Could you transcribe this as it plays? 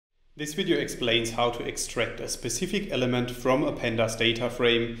This video explains how to extract a specific element from a pandas data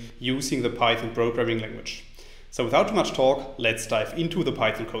frame using the Python programming language. So without too much talk, let's dive into the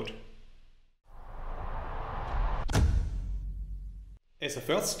Python code. As a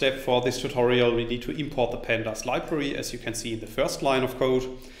first step for this tutorial, we need to import the pandas library, as you can see in the first line of code.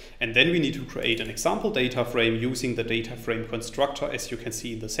 And then we need to create an example data frame using the data frame constructor, as you can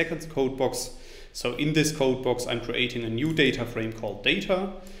see in the second code box. So in this code box, I'm creating a new data frame called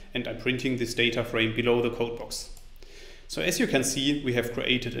data, and I'm printing this data frame below the code box. So as you can see, we have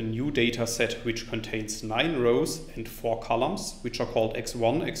created a new data set which contains 9 rows and 4 columns, which are called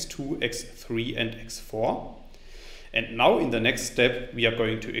x1, x2, x3 and x4. And now in the next step, we are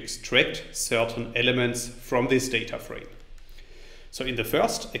going to extract certain elements from this data frame. So in the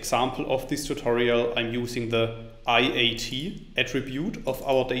first example of this tutorial, I'm using the IAT attribute of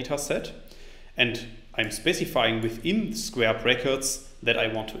our data set, and I'm specifying within square brackets that I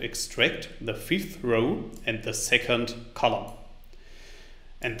want to extract the 5th row and the 2nd column.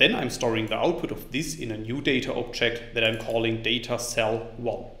 And then I'm storing the output of this in a new data object that I'm calling data cell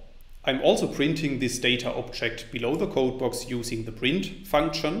 1. I'm also printing this data object below the code box using the print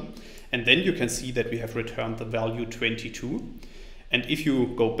function. And then you can see that we have returned the value 22. And if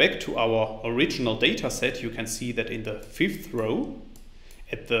you go back to our original data set, you can see that in the 5th row,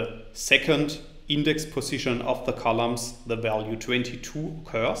 at the 2nd index position of the columns, the value 22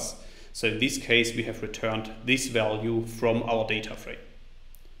 occurs. So in this case, we have returned this value from our data frame.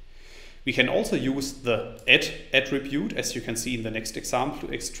 We can also use the add attribute, as you can see in the next example,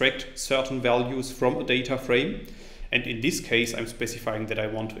 to extract certain values from a data frame. And in this case, I'm specifying that I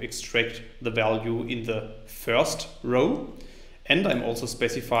want to extract the value in the 1st row. And I'm also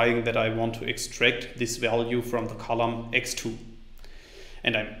specifying that I want to extract this value from the column x2.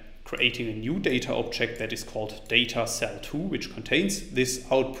 And I'm creating a new data object that is called data cell 2, which contains this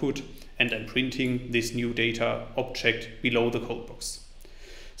output, and I'm printing this new data object below the code box.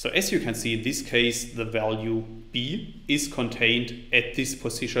 So as you can see, in this case, the value b is contained at this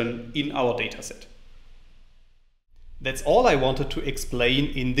position in our dataset. That's all I wanted to explain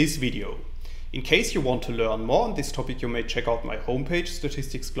in this video. In case you want to learn more on this topic, you may check out my homepage,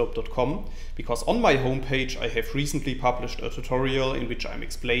 statisticsglobe.com, because on my homepage I have recently published a tutorial in which I'm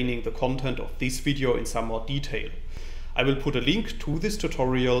explaining the content of this video in some more detail. I will put a link to this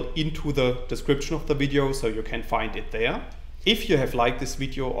tutorial into the description of the video, so you can find it there. If you have liked this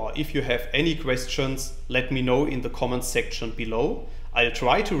video or if you have any questions, let me know in the comments section below. I'll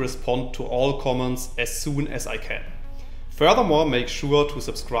try to respond to all comments as soon as I can. Furthermore, make sure to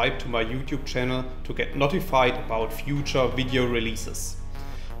subscribe to my YouTube channel to get notified about future video releases.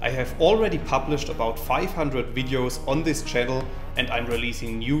 I have already published about 500 videos on this channel, and I'm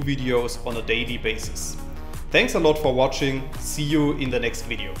releasing new videos on a daily basis. Thanks a lot for watching. See you in the next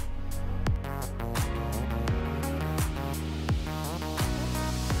video.